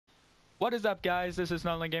What is up, guys? This is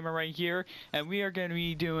Nonline Gamer right here, and we are going to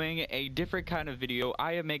be doing a different kind of video.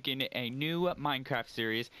 I am making a new Minecraft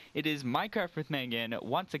series. It is Minecraft with Megan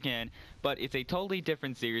once again, but it's a totally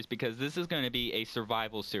different series because this is going to be a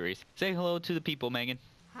survival series. Say hello to the people, Megan.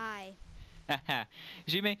 Hi.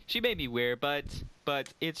 she made me weird, but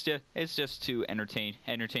it's just to entertain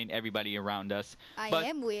everybody around us. I But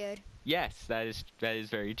am weird. yes, that is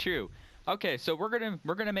very true. Okay, so we're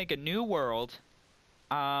gonna make a new world.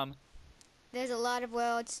 There's a lot of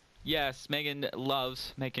worlds. Yes, Megan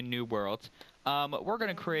loves making new worlds. We're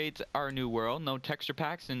gonna create our new world. No texture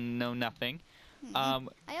packs and no nothing. I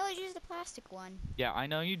always use the plastic one. Yeah, I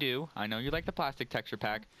know you do. I know you like the plastic texture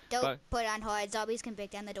pack. Don't put it on hard. Zombies can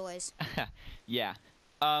break down the doors. Yeah.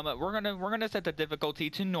 We're gonna set the difficulty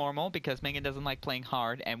to normal because Megan doesn't like playing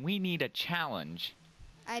hard, and we need a challenge.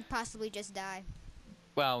 I'd possibly just die.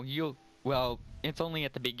 Well, it's only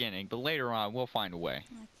at the beginning, but later on we'll find a way.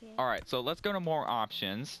 Okay. Alright, so let's go to more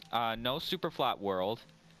options. No super flat world.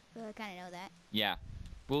 Well, I kind of know that. Yeah.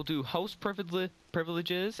 We'll do host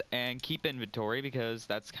privileges and keep inventory because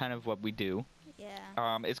that's kind of what we do.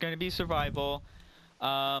 Yeah. It's going to be survival.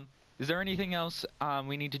 Is there anything else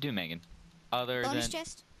we need to do, Megan? Bonus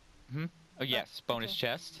chest? Oh, yes, bonus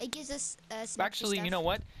chest. It gives us Actually, stuff. you know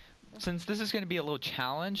what? Since this is going to be a little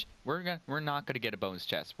challenge, we're not going to get a bonus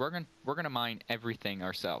chest. We're going to mine everything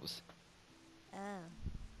ourselves. Oh.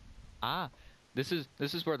 Ah, this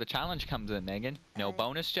is where the challenge comes in, Megan. No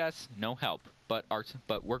bonus chests, no help, but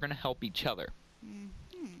we're going to help each other.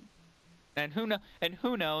 And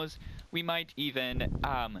who knows, we might even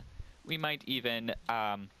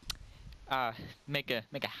make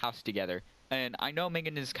a house together. And I know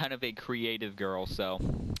Megan is kind of a creative girl, so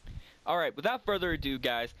alright, without further ado,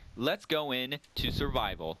 guys, let's go in to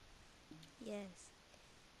survival. Yes.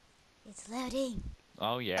 It's loading.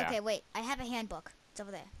 Oh, yeah. Okay, wait. I have a handbook. It's over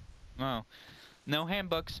there. Oh. No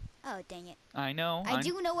handbooks. Oh, dang it. I know. I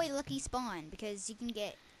do know a lucky spawn, because you can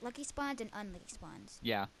get lucky spawns and unlucky spawns.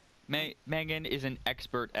 Yeah. Megan is an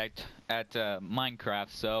expert at Minecraft,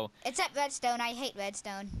 so... Except redstone. I hate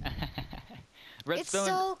redstone. Redstone... It's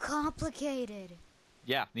so complicated.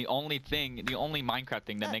 Yeah, the only Minecraft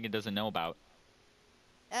thing that Megan doesn't know about.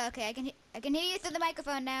 Okay, I can hear you through the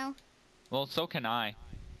microphone now. Well, so can I.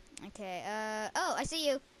 Okay, oh, I see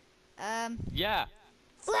you. Yeah.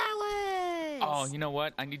 Flowers! Oh, you know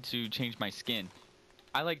what? I need to change my skin.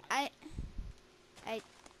 I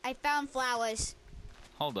found flowers.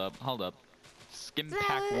 Hold up. Skin Flowers!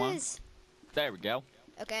 pack 1. There we go.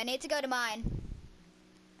 Okay, I need to go to mine.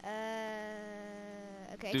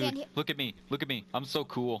 Okay, Dude, I can't hear. look at me. I'm so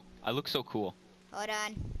cool. I look so cool. Hold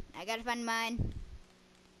on. I gotta find mine.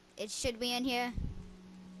 It should be in here.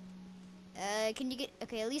 Can you get...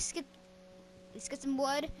 Okay, at least get some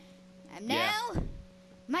wood. I'm now...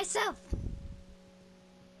 myself!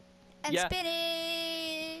 And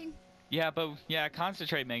spinning! Yeah,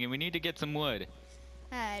 concentrate, Megan. We need to get some wood.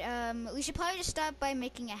 Alright, we should probably just start by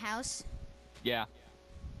making a house. Yeah.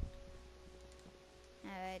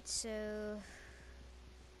 Alright, so...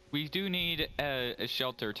 We do need a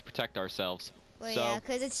shelter to protect ourselves. Well, so, yeah,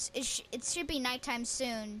 because it should be nighttime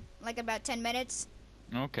soon. Like about 10 minutes.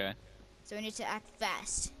 Okay. So we need to act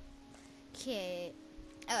fast. Okay.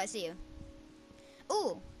 Oh, I see you.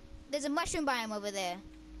 Ooh, there's a mushroom biome over there.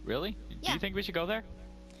 Really? Yeah. Do you think we should go there?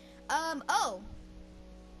 Oh.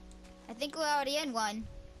 I think we're already in one.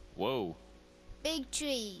 Whoa. Big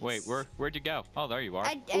trees. Wait, where'd you go? Oh, there you are.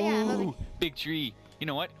 Yeah, big tree. You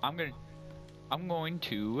know what? I'm going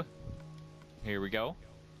to... Here we go.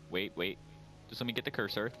 Wait. Just let me get the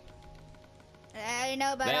cursor. I already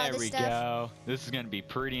know about all this stuff. There we go. This is going to be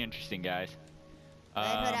pretty interesting, guys. Wait,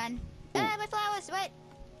 hold on. My flowers, wait.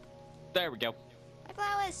 There we go. My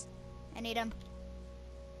flowers. I need them.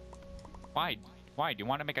 Why? Do you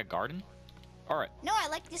want to make a garden? Alright. No, I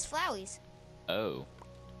like these flowers. Oh.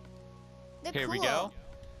 They're Here cool. we go.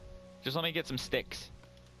 Just let me get some sticks.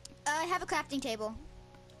 I have a crafting table.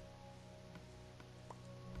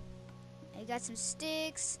 I got some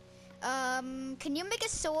sticks. Can you make a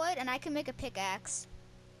sword and I can make a pickaxe?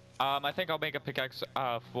 I think I'll make a pickaxe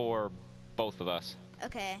for both of us.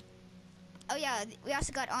 Okay. Oh yeah, we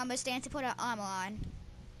also got armor stands to put our armor on.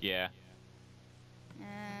 Yeah.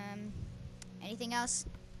 Anything else?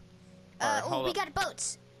 Right, we got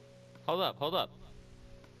boats. Hold up.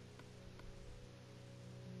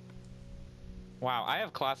 Wow, I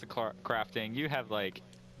have classic crafting. You have like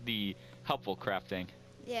the helpful crafting.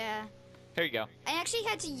 Yeah. Here you go. I actually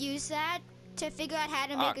had to use that to figure out how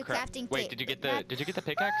to make a crafting table. Wait, did you get the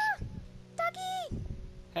pickaxe? Doggy!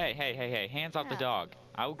 Hey, hands off the dog.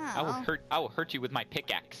 I will hurt you with my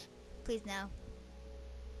pickaxe. Please no.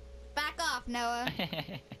 Back off, Noah.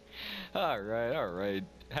 Alright.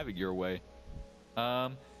 Have it your way. I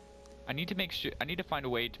need to find a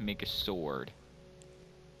way to make a sword.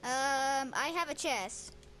 I have a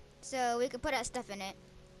chest, so we could put our stuff in it.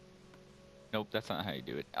 Nope, that's not how you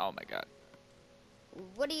do it. Oh my god.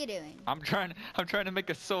 What are you doing? I'm trying to make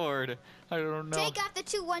a sword. I don't know. Take off the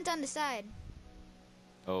 2 ones on the side.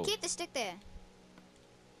 Oh. Keep the stick there.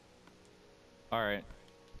 Alright.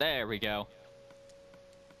 There we go.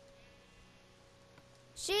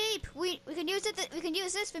 Sheep. We can use it. We can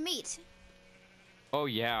use this for meat. Oh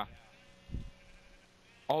yeah.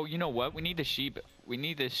 Oh, you know what? We need the sheep. We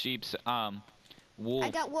need the sheep's wool.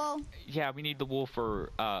 I got wool. Yeah, we need the wool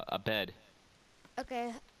for a bed.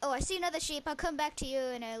 Okay. Oh, I see another sheep. I'll come back to you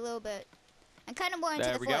in a little bit. I'm kind of more into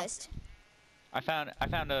There the we go. forest. I found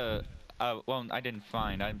a well, I didn't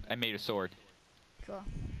find. I made a sword. Cool.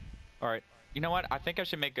 All right. You know what? I think I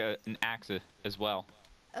should make an axe as well.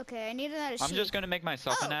 Okay, I need another sheep. I'm just gonna make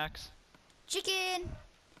myself an axe. Chicken.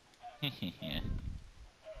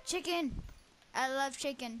 Chicken. I love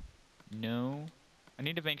chicken. No. I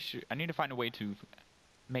need to make sure. I need to find a way to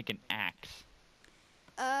make an axe.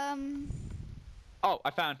 Oh,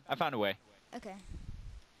 I found a way. Okay.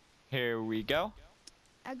 Here we go.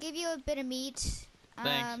 I'll give you a bit of meat.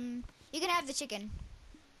 Thanks. You can have the chicken.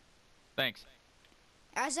 Thanks.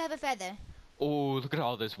 I also have a feather. Oh, look at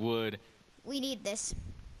all this wood. We need this.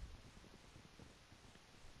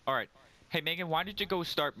 All right. Hey Megan, why did you go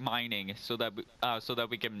start mining so that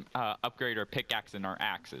we can upgrade our pickaxe and our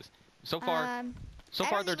axes? So far, I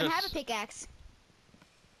they're don't even just. have a pickaxe.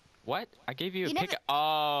 What? I gave you a You pick.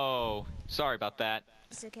 Oh, sorry about that.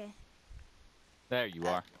 It's okay. There you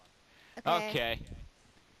are. Okay. Okay.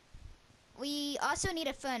 We also need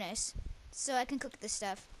a furnace, so I can cook this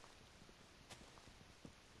stuff.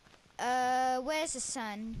 Where's the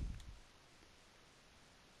sun?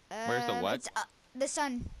 Where's the what? It's, the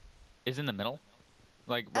sun. Is in the middle?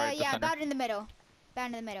 Like right at the yeah, center? about in the middle. About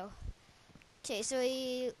in the middle. Okay, so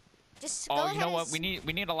we just go Oh, ahead you know and what?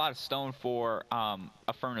 We need a lot of stone for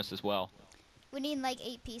a furnace as well. We need like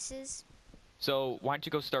 8 pieces. So why don't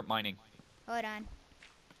you go start mining? Hold on.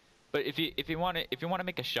 But if you want to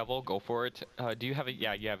make a shovel, go for it. Do you have a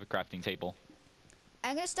you have a crafting table?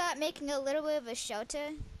 I'm gonna start making a little bit of a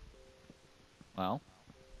shelter. Well,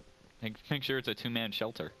 make sure it's a 2-man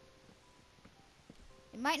shelter.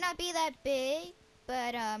 It might not be that big,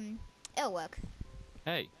 but it'll work.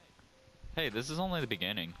 Hey, this is only the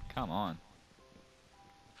beginning. Come on.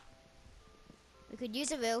 We could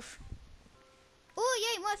use a roof. Oh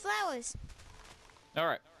yay, more flowers. All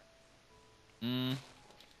right.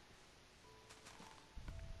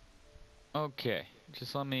 Okay,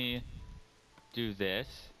 just let me do this.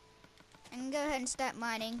 I'm gonna go ahead and start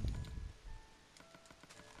mining.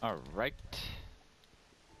 All right.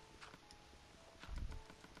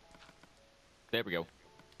 There we go.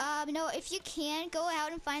 No, if you can, go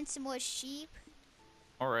out and find some more sheep.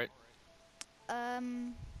 All right.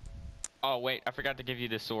 Oh wait, I forgot to give you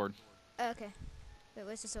this sword. Okay. Wait,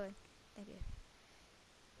 where's the sword? Thank you.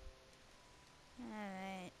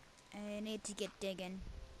 Alright. I need to get digging.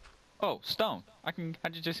 Oh, stone. I can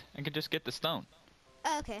just get the stone.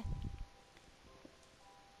 Oh, okay.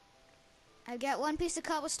 I've got 1 piece of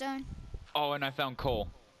cobblestone. Oh, and I found coal.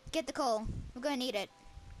 Get the coal. We're gonna need it.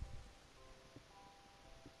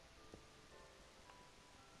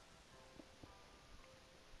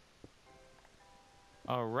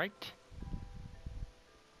 All right.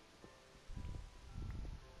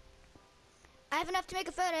 I have enough to make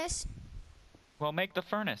a furnace. Well, make the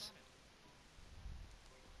furnace.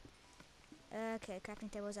 Okay,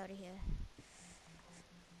 crafting table's out of here.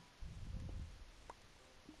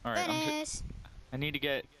 All right. Furnace. I need to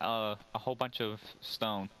get a whole bunch of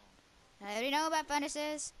stone. I already know about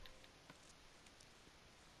furnaces.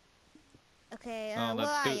 Okay, Oh, where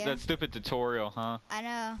are you? that stupid tutorial, huh? I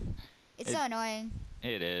know. It's so annoying.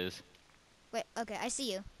 It is. Wait, okay, I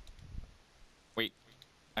see you. Wait,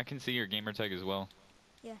 I can see your gamer tag as well.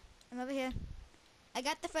 Yeah, I'm over here. I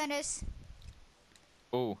got the furnace.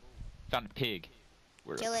 Oh, found a pig.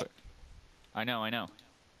 Kill it. I know. I'm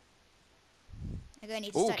gonna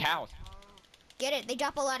need to Oh, start. cows. Get it, they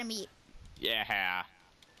drop a lot of meat. Yeah.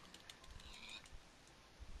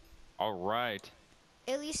 All right.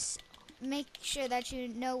 At least make sure that you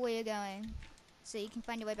know where you're going, so you can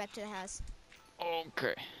find your way back to the house.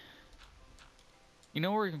 Okay. You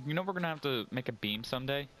know we're gonna have to make a beam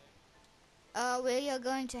someday. We are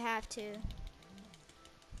going to have to.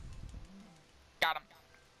 Got him.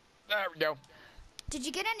 There we go. Did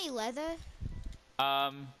you get any leather?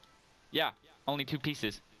 Yeah. Only 2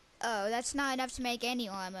 pieces. Oh, that's not enough to make any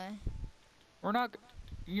armor. We're not.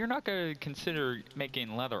 you're not gonna consider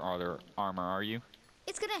making leather armor, are you?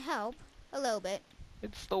 It's gonna help a little bit.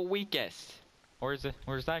 It's the weakest. Or is it?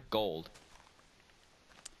 Or is that gold?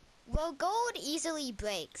 Well, gold easily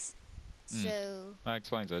breaks. So. That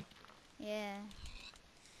explains it. Yeah.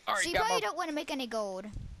 Alright, So you probably don't want to make any gold.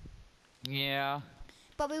 Yeah.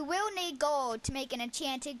 But we will need gold to make an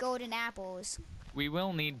enchanted golden apples. We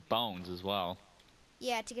will need bones as well.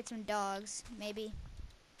 Yeah, to get some dogs, maybe.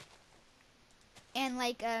 And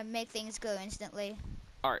like make things go instantly.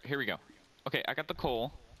 Alright, here we go. Okay, I got the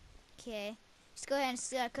coal. Okay. Just go ahead and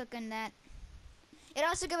start cooking that. It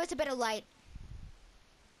also gives us a bit of light.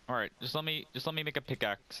 Alright, just let me make a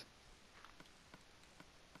pickaxe.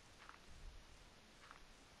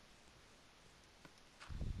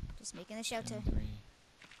 Just making the shelter. 2, 3.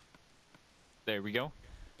 There we go.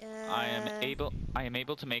 I am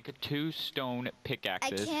able to make 2 stone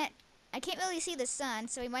pickaxes. I can't really see the sun,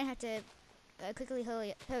 so we might have to quickly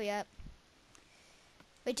hurry up.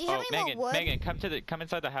 But do you have any more wood? Megan, come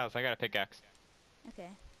inside the house. I got a pickaxe. Okay.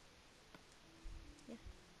 Yeah.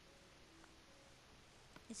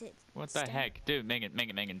 Is it? What the heck, dude?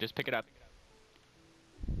 Megan, just pick it up.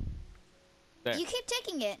 There. You keep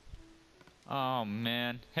taking it. Oh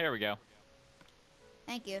man, here we go.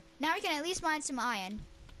 Thank you. Now we can at least mine some iron.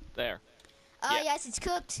 There. Oh yeah. yes, it's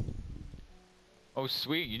cooked. Oh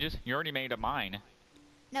sweet, you already made a mine.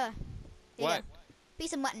 No. There What? you go.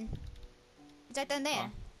 Piece of mutton. It's right down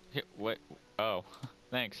there. What? Oh,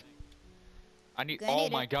 thanks. I need. Gonna Oh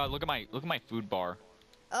need my it. God! Look at my food bar.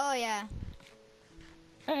 Oh yeah.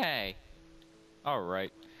 Hey. All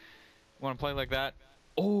right. Want to play like that?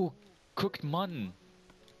 Oh, cooked mutton.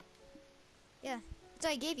 Yeah. That's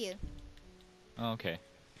what I gave you. Okay.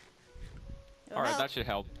 It'll All right, help. that should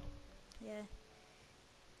help. Yeah.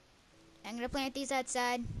 I'm gonna plant these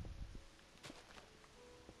outside.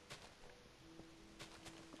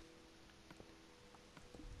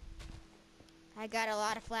 I got a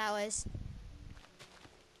lot of flowers.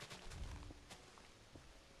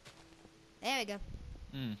 There we go.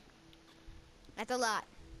 Hmm. That's a lot.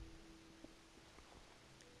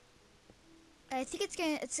 I think it's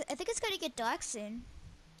gonna get dark soon.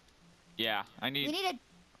 Yeah, We need a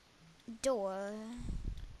door.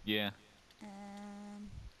 Yeah.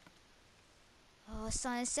 Oh,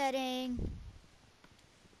 sun is setting.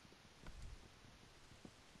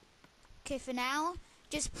 Okay, for now,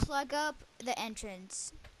 just plug up the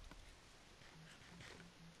entrance.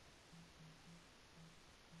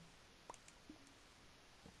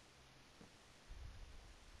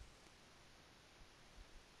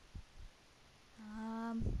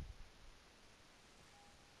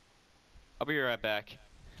 I'll be right back.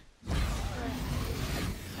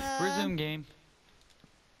 Resume game.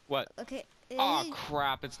 What? Okay. Oh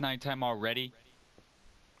crap! It's nighttime already.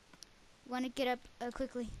 Want to get up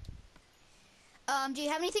quickly? Do you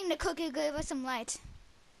have anything to cook? You give us some light.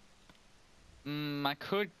 I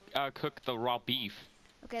could cook the raw beef.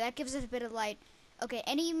 Okay, that gives us a bit of light. Okay,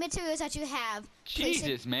 any materials that you have.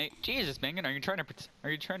 Jesus, mate. Jesus, Megan, are you trying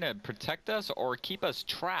to protect us or keep us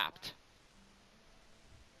trapped?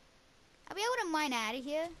 I'll be able to mine out of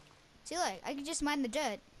here. See, look, I can just mine the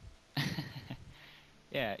dirt.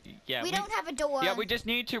 Yeah. We don't have a door. Yeah, we just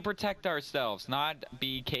need to protect ourselves, not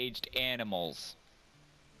be caged animals.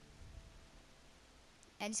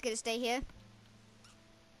 I'm just gonna stay here.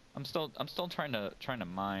 I'm still trying to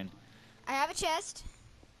mine. I have a chest.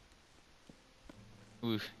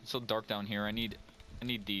 Oof, it's so dark down here. I need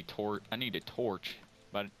a torch,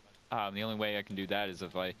 but the only way I can do that is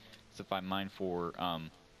if I mine for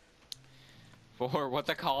what's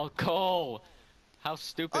it called? Coal. How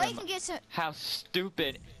stupid Or you can get some. How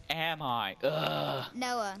stupid am I? Ugh.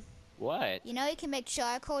 Noah. What? You know you can make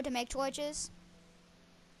charcoal to make torches.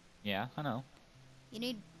 Yeah, I know. You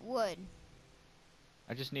need wood.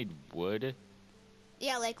 I just need wood.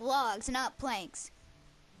 Yeah, like logs, not planks.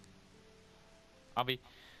 I'll be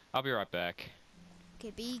right back.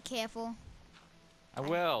 Okay, be careful. I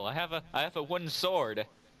will. I have a wooden sword.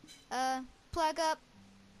 Plug up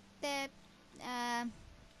the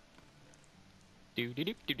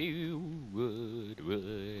Wood.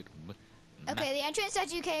 Okay, the entrance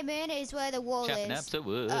that you came in is where the wall Chopping up is. some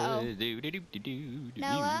wood.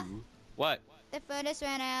 Noah? What? The furnace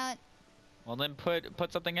ran out. Well then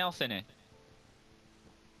put something else in it.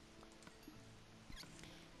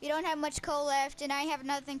 You don't have much coal left, and I have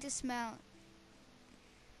nothing to smelt.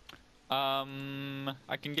 I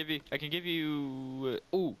can give you.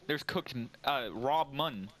 Ooh, there's cooked raw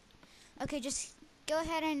mutton. Okay, just go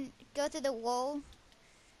ahead and go through the wall.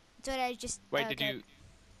 That's what I just. Wait, did you?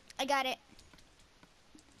 I got it.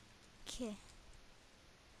 Okay.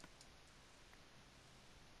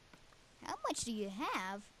 much do you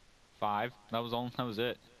have? 5. That was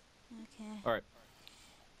it. Okay. All right.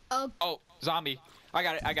 Oh. Oh, zombie. I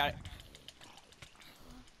got it.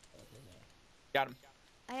 Got him.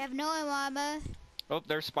 I have no armor. Oh,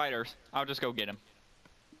 there's spiders. I'll just go get him.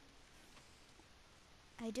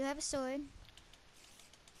 I do have a sword.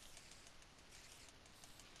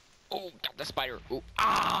 Oh, got the spider. Oh,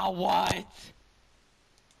 ah, what?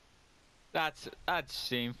 That's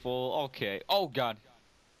shameful. Okay. Oh God.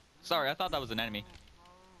 Sorry, I thought that was an enemy.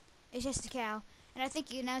 It's just a cow. And I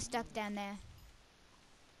think you're now stuck down there.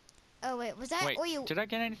 Oh wait, was that Wait, or you? did I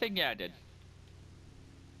get anything? Yeah, I did.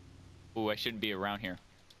 Oh, I shouldn't be around here.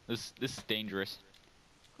 This is dangerous.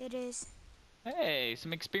 It is. Hey,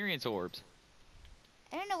 some experience orbs.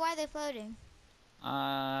 I don't know why they're floating.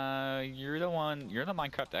 You're the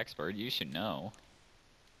Minecraft expert. You should know.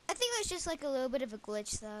 I think it was just like a little bit of a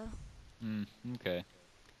glitch though. Okay.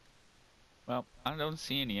 Well, I don't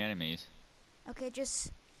see any enemies. Okay,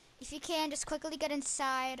 just if you can, just quickly get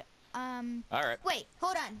inside. All right. Wait,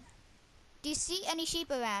 hold on. Do you see any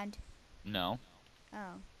sheep around? No.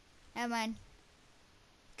 Oh, never mind.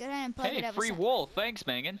 Go ahead and plug it Hey, up. free wool. Thanks,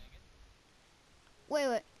 Megan.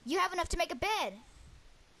 Wait. You have enough to make a bed,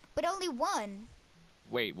 but only one.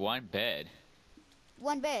 Wait, one bed.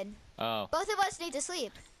 One bed. Oh. Both of us need to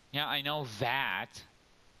sleep. Yeah, I know that.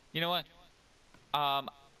 You know what?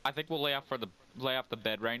 I think we'll lay off the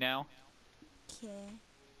bed right now.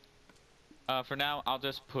 Okay. For now, I'll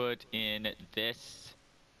just put in this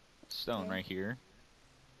stone right here.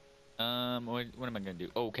 What am I gonna do?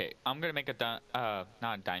 Okay, I'm gonna make a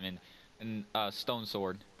not a diamond, and stone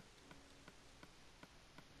sword.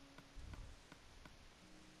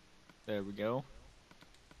 There we go.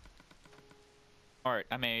 All right,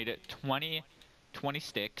 I made 20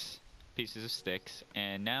 sticks, pieces of sticks,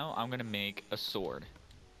 and now I'm gonna make a sword.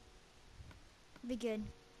 Be good.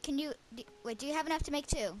 Can you wait? Do you have enough to make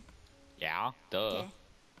 2? Yeah, duh. Okay.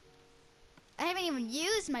 I haven't even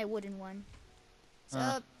used my wooden one,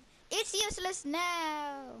 so it's useless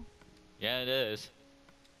now. Yeah, it is.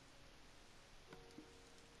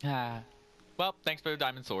 Well, thanks for the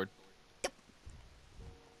diamond sword. Yep.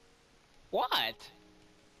 What?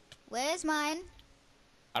 Where's mine?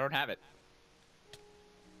 I don't have it.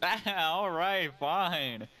 All right,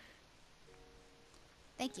 fine.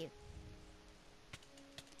 Thank you.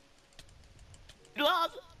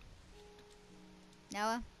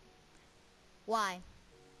 Noah? Why?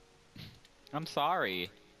 I'm sorry.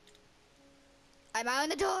 I'm out in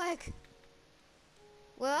the dark.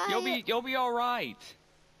 Where are you? You'll be all right.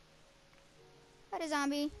 What a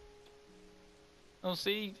zombie. Oh,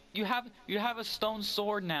 see, you have a stone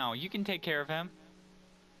sword now. You can take care of him.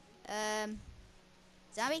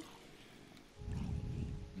 Zombie?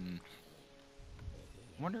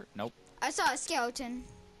 Wonder. Nope. I saw a skeleton.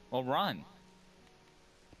 Well, run.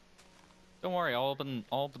 Don't worry. I'll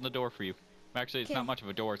open the door for you. Actually, it's not much of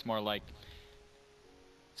a door. It's more like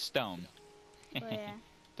stone. Oh, yeah.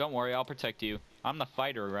 Don't worry. I'll protect you. I'm the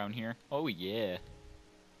fighter around here. Oh yeah.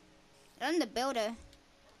 I'm the builder.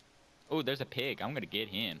 Oh, there's a pig. I'm gonna get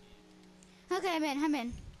him. Okay, I'm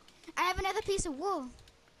in. I have another piece of wool.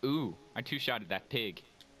 Ooh, I two-shotted that pig.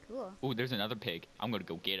 Cool. Ooh, there's another pig. I'm gonna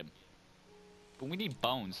go get him. But we need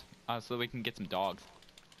bones, so we can get some dogs.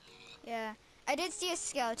 Yeah. I did see a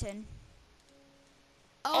skeleton.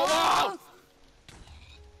 Oh!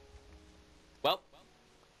 Well.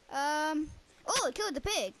 Oh, it killed the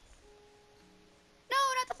pig. No,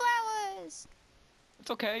 not the flowers.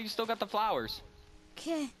 It's okay. You still got the flowers.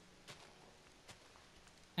 Okay.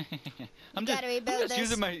 I'm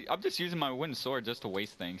just using my wooden sword just to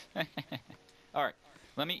waste things. All right.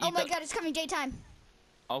 Let me eat. Oh my God! It's coming daytime.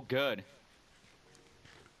 Oh, good.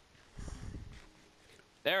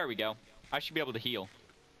 There we go. I should be able to heal.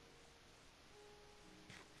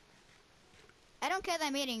 I don't care that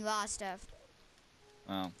I'm eating raw stuff.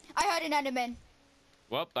 Oh. I heard an Enderman.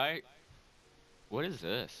 Well, what is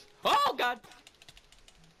this? Oh God!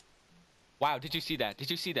 Wow, did you see that? Did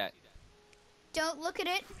you see that? Don't look at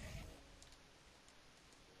it.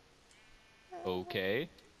 Okay.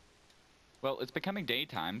 Well, it's becoming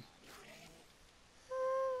daytime.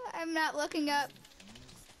 I'm not looking up.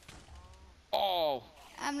 Oh.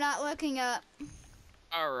 I'm not looking up.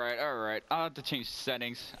 All right. I'll have to change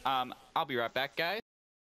settings. I'll be right back, guys.